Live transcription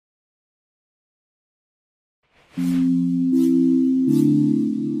Welcome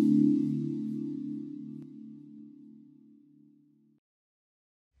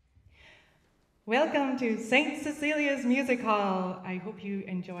to St. Cecilia's Music Hall. I hope you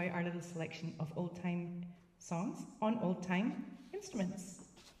enjoy our little selection of old-time songs on old-time instruments.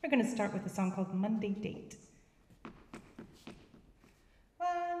 We're going to start with a song called Monday Date. 1,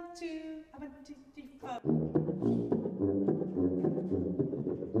 2, 3, 4.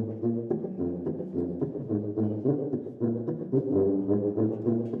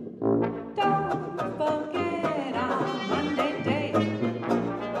 Don't forget on Monday date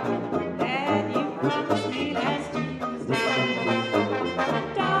that you promised me last Tuesday.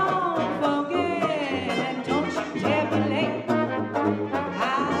 Don't forget and don't you dare be late.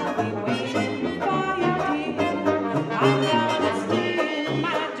 I'll be waiting for you, dear. I'm gonna steal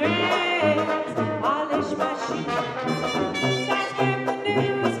my dress, polish my shoes, start scraping the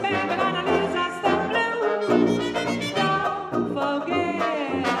news, baby, gonna lose us the blues. Don't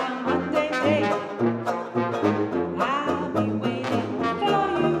forget on Monday date. I'll be waiting for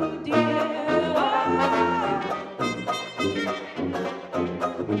you, dear.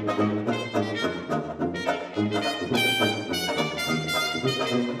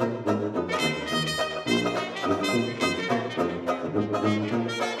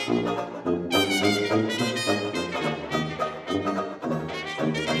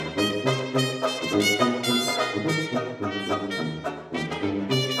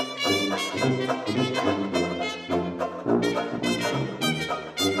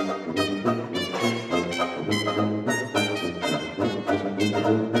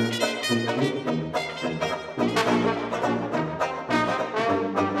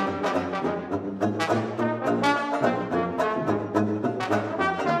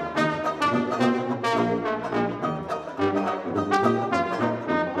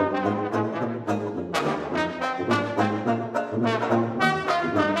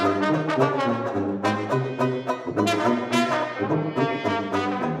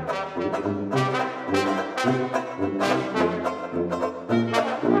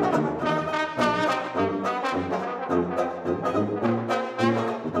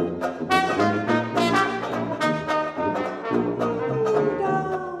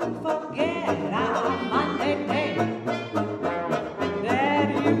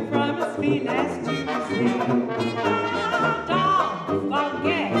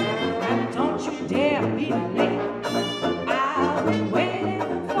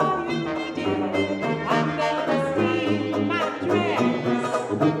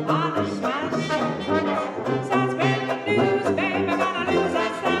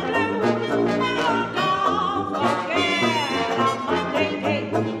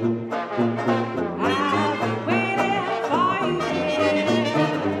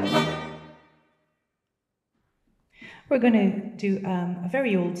 We're going to do a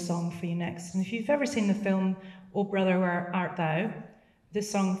very old song for you next. And if you've ever seen the film Oh Brother, Where Art Thou, this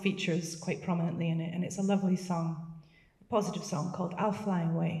song features quite prominently in it, and it's a lovely song, a positive song called I'll Fly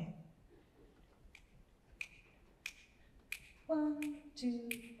Away. 1, 2,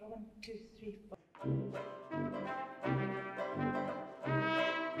 1, 2, 3, 4.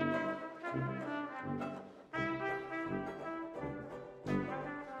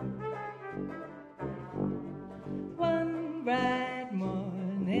 One bright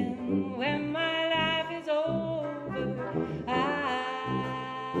morning when my life is over,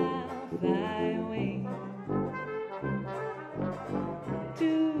 I'll fly away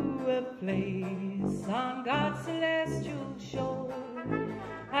to a place on God's celestial shore.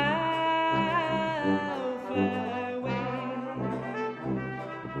 I'll fly away.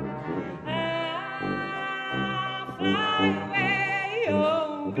 I'll fly away,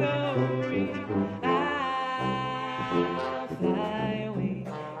 oh glory. I'll fly away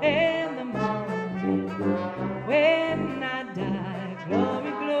in the morning when I die.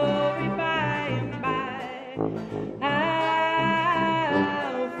 Glory, glory, by and by.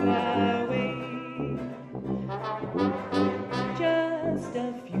 I'll fly away. Just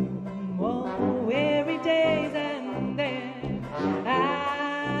a few more weary days and then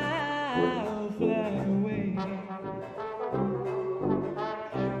I'll fly away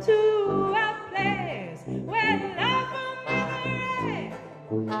to a place where love will never end.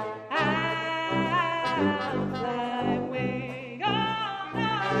 I'll fly away, oh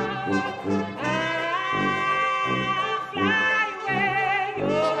no, I'll fly away, oh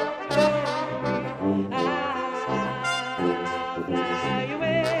glory, I'll fly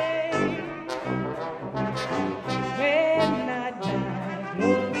away. When I die,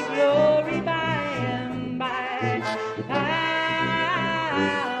 glory, glory, by and by,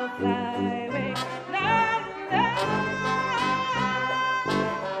 I'll fly away. No, no,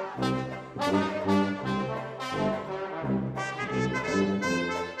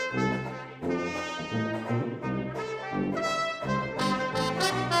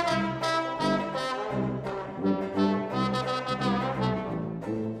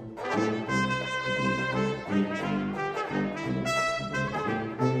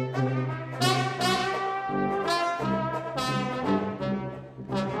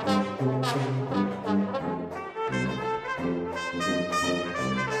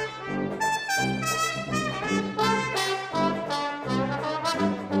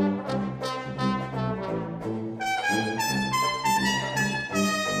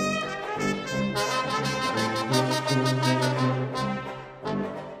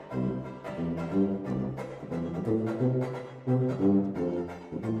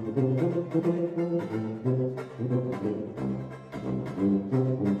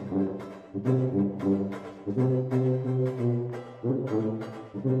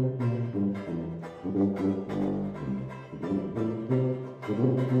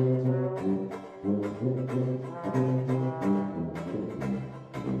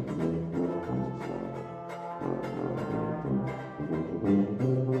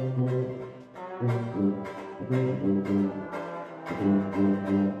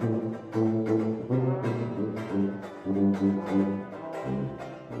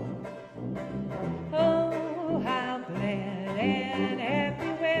 Oh, how glad and happy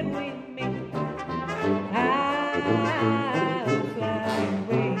when we meet. I'll fly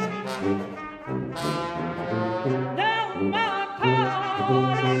away. No more cold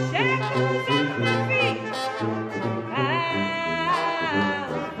or shackles in my feet. I'll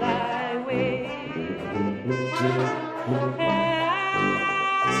fly away.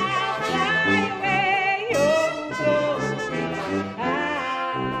 I'll fly away. Oh, oh,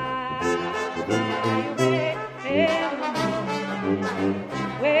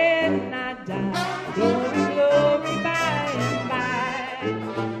 when I die, glory, glory, by and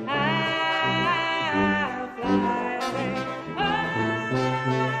by, I'll fly away.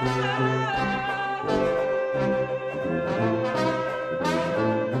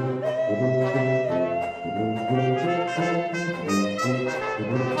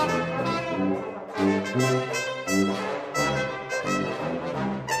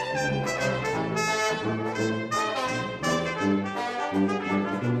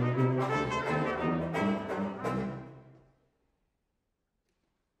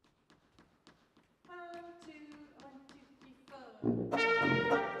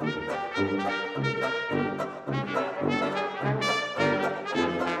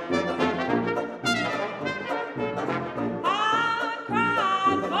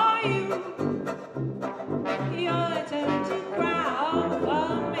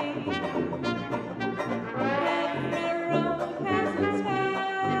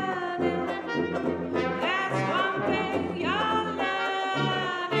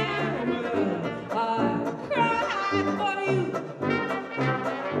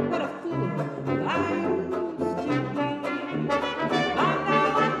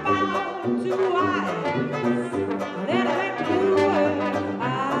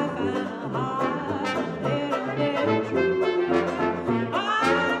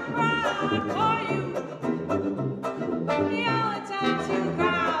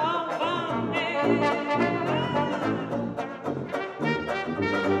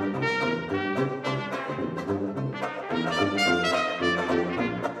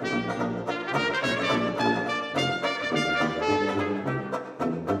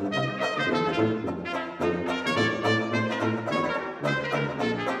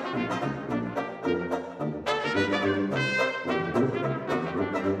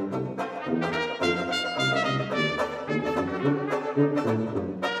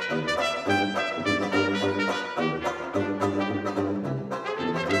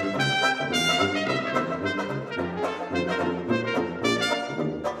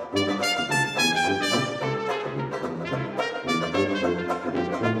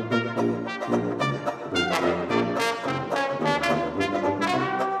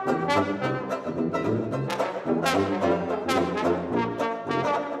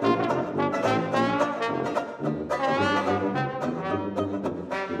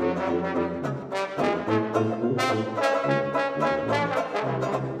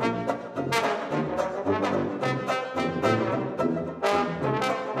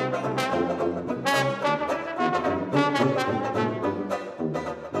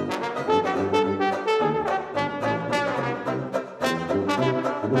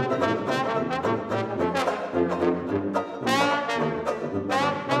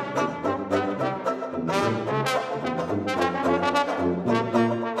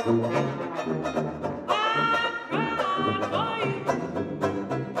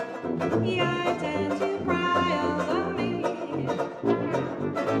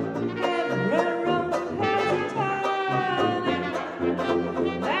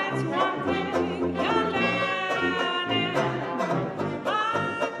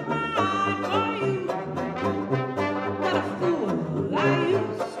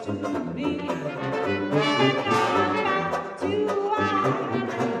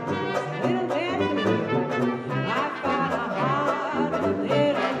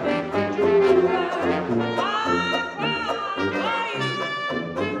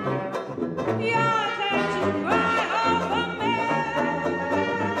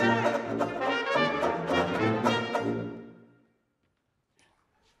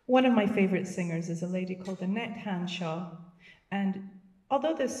 One of my favorite singers is a lady called Annette Hanshaw, and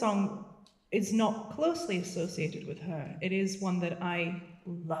although this song is not closely associated with her. It is one that I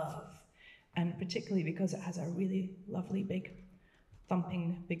love, and particularly because it has a really lovely big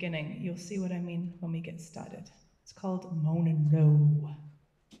thumping beginning. You'll see what I mean when we get started. It's called Moanin' Low.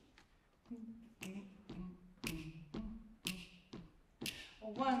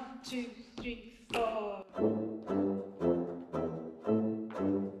 1, 2, 3, 4.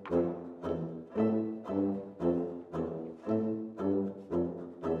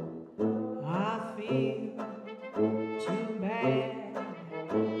 I feel too bad.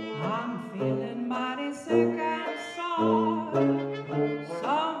 I'm feeling mighty sick and sore.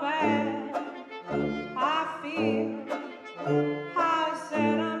 So bad. I feel. I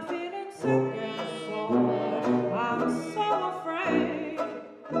said I'm feeling sick and sore. I'm so afraid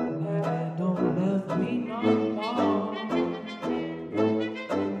that don't love me no more.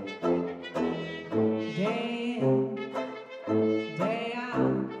 Day in, day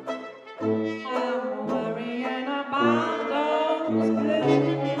out, I'm worrying about those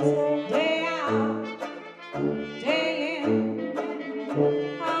blues. Day out, day in,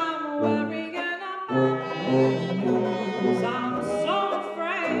 I'm worrying about the blues. I'm so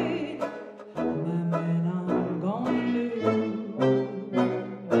afraid, my man, I'm gonna lose.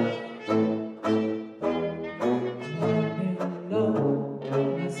 Morning low,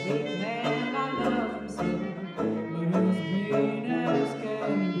 my sweet man, I love him so, but he's green as can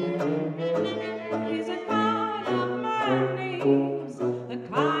be. He's a kind of man needs, the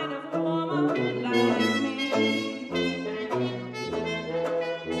kind of woman like me.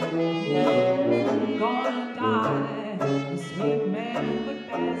 I'm gonna die, the sweet man would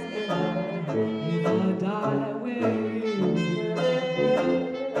pass me by, if I die with you.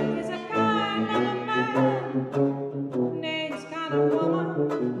 He's a kind of a man, needs kind of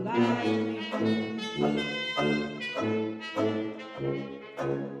woman like me.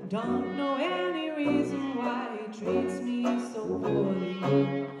 Don't know any reason why he treats me so poorly.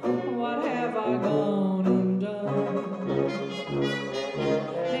 What have I gone and done?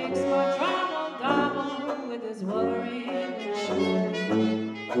 Makes my trouble double with his worry and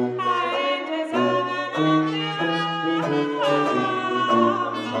shame. I ain't deserving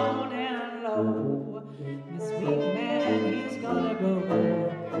moaning low. The sweet man, he's gonna go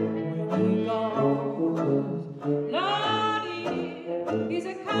when he goes. Lordy, he's a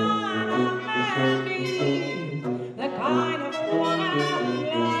kind of man, he's the kind of woman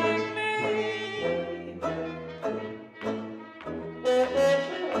like me.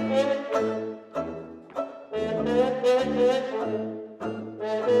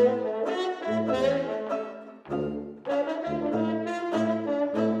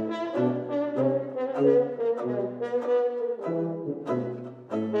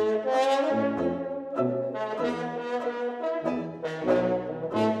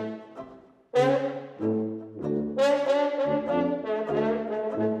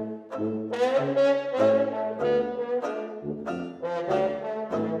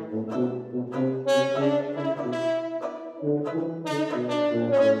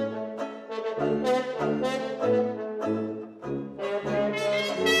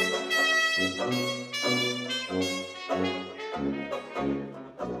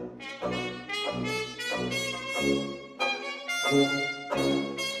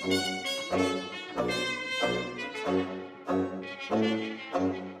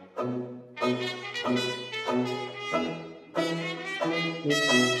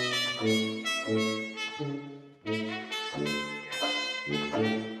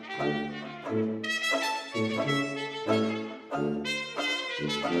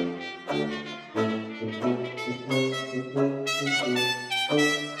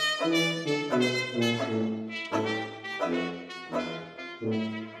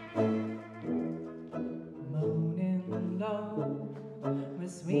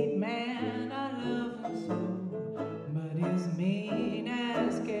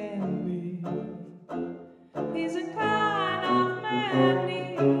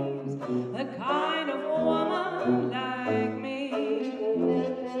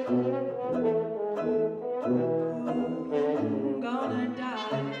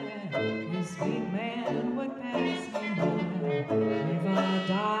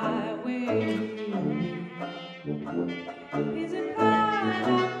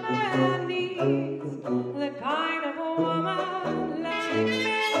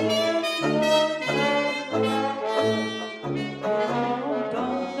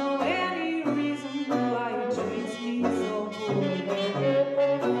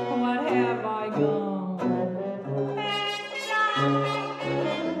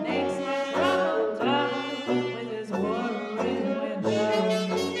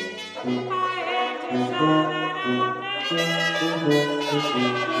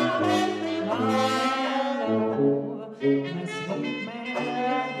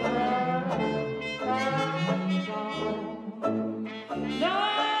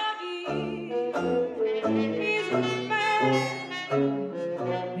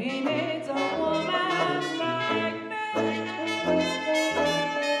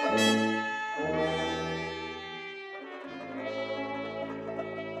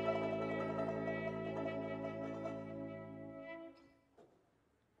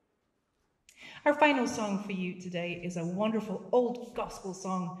 Our final song for you today is a wonderful old gospel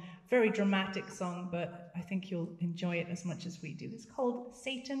song, very dramatic song, but I think you'll enjoy it as much as we do. It's called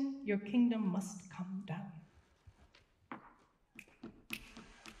Satan, Your Kingdom Must Come Down.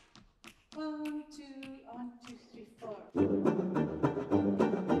 1, 2, 3, 4.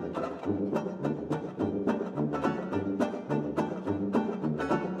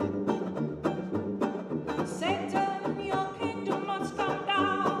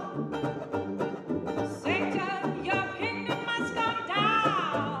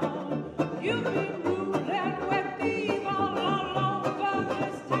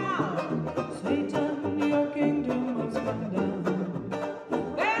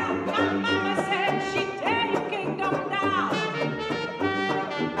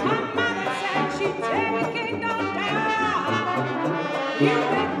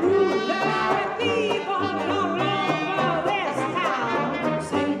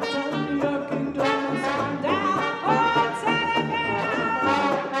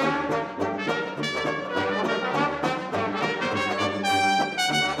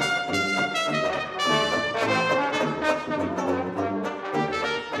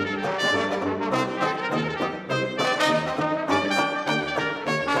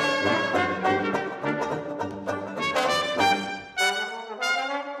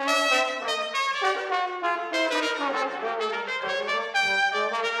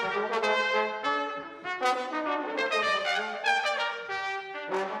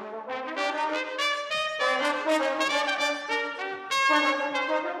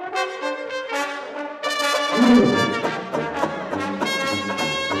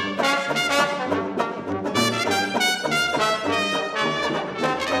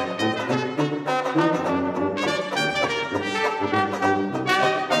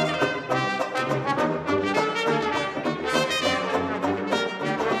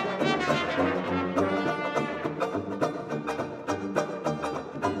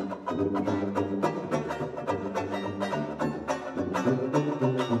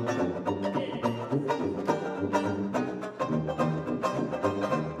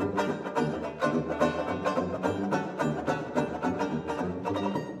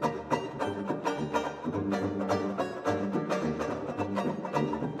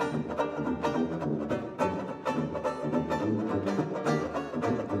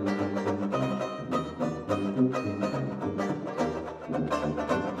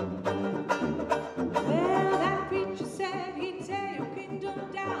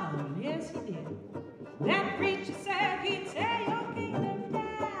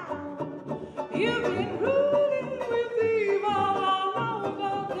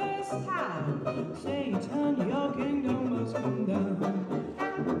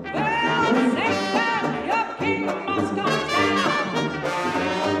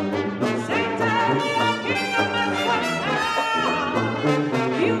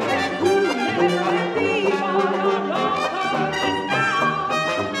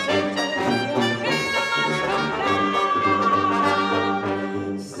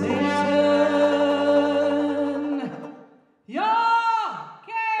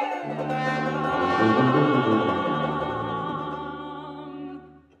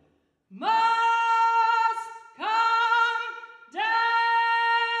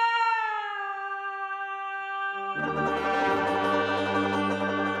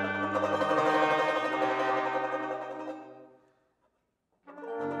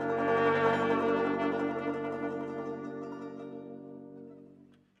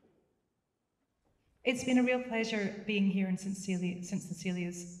 It's been a real pleasure being here in St.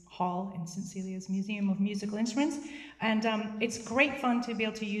 Cecilia's Hall, in St. Cecilia's Museum of Musical Instruments. And it's great fun to be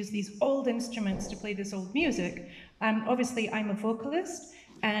able to use these old instruments to play this old music. Obviously, I'm a vocalist,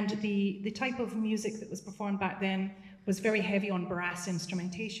 and the type of music that was performed back then was very heavy on brass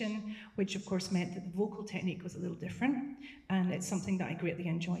instrumentation, which of course meant that the vocal technique was a little different. And it's something that I greatly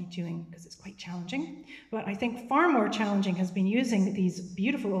enjoy doing because it's quite challenging. But I think far more challenging has been using these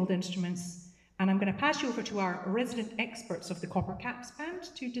beautiful old instruments. And I'm going to pass you over to our resident experts of the Copper Caps Band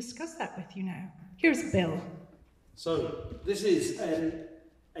to discuss that with you now. Here's Bill. So this is a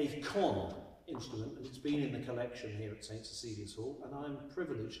Conn instrument, and it's been in the collection here at St Cecilia's Hall, and I'm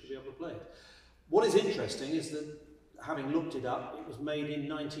privileged to be able to play it. What is interesting is that, having looked it up, it was made in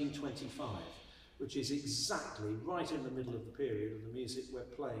 1925, which is exactly right in the middle of the period of the music we're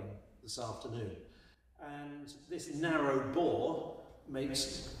playing this afternoon. And this narrow bore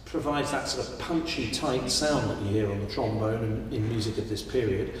provides that sort of punchy, tight sound that you hear on the trombone in music of this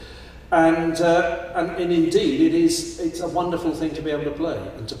period. And indeed, it's a wonderful thing to be able to play,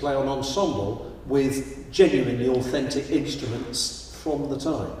 and to play on ensemble with genuinely authentic instruments from the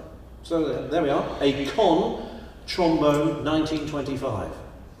time. So there we are, a Conn trombone 1925.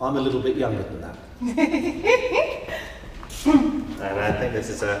 I'm a little bit younger than that. And I think this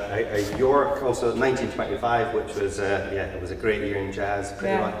is a York, also 1925, which was it was a great year in jazz,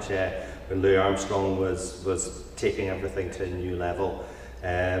 pretty much when Louis Armstrong was taking everything to a new level.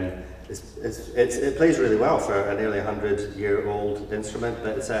 It plays really well for a nearly 100-year-old instrument,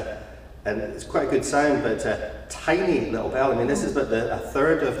 but it's quite a good sound, but it's a tiny little bell. I mean, this is about a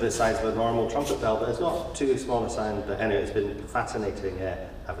third of the size of a normal trumpet bell, but it's not too small a sound. But anyway, it's been fascinating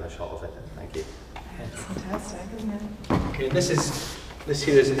having a shot of it. Thank you. It's fantastic, isn't it? Okay, this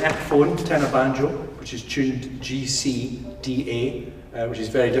here is an Epiphone tenor banjo, which is tuned G, C, D, A, which is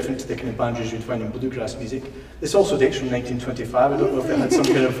very different to the kind of banjos you'd find in bluegrass music. This also dates from 1925. I don't know if they had some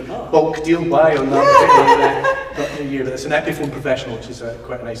kind of bulk deal buy on that particular year, but it's an Epiphone Professional, which is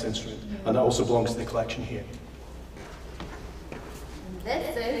quite a nice instrument, and that also belongs to the collection here.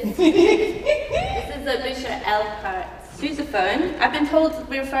 This is a Buescher Elkhart Sousaphone. I've been told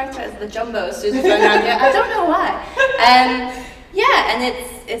we refer to it as the jumbo sousaphone around here. I don't know why. Yeah, and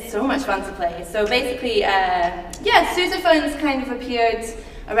it's so much fun to play. So basically, sousaphones kind of appeared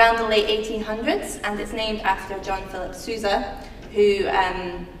around the late 1800s, and it's named after John Philip Sousa, who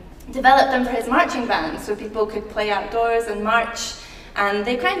developed them for his marching band, so people could play outdoors and march, and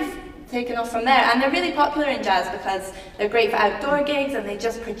they kind of taken off from there. And they're really popular in jazz because they're great for outdoor gigs and they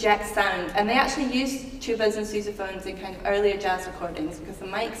just project sound. And they actually use tubas and sousaphones in kind of earlier jazz recordings because the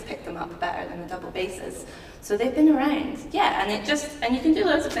mics pick them up better than the double basses. So they've been around, yeah, and you can do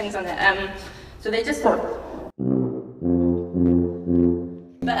loads of things on it. So they just sort of...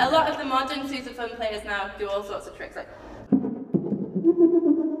 But a lot of the modern sousaphone players now do all sorts of tricks like...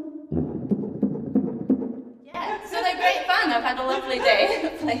 Yeah, so they're great fun. I've had a lovely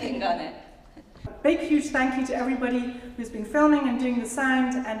day playing on it. Big, huge thank you to everybody who's been filming and doing the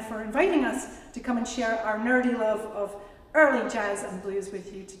sound, and for inviting us to come and share our nerdy love of early jazz and blues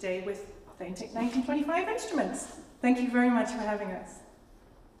with you today with authentic 1925 instruments. Thank you very much for having us.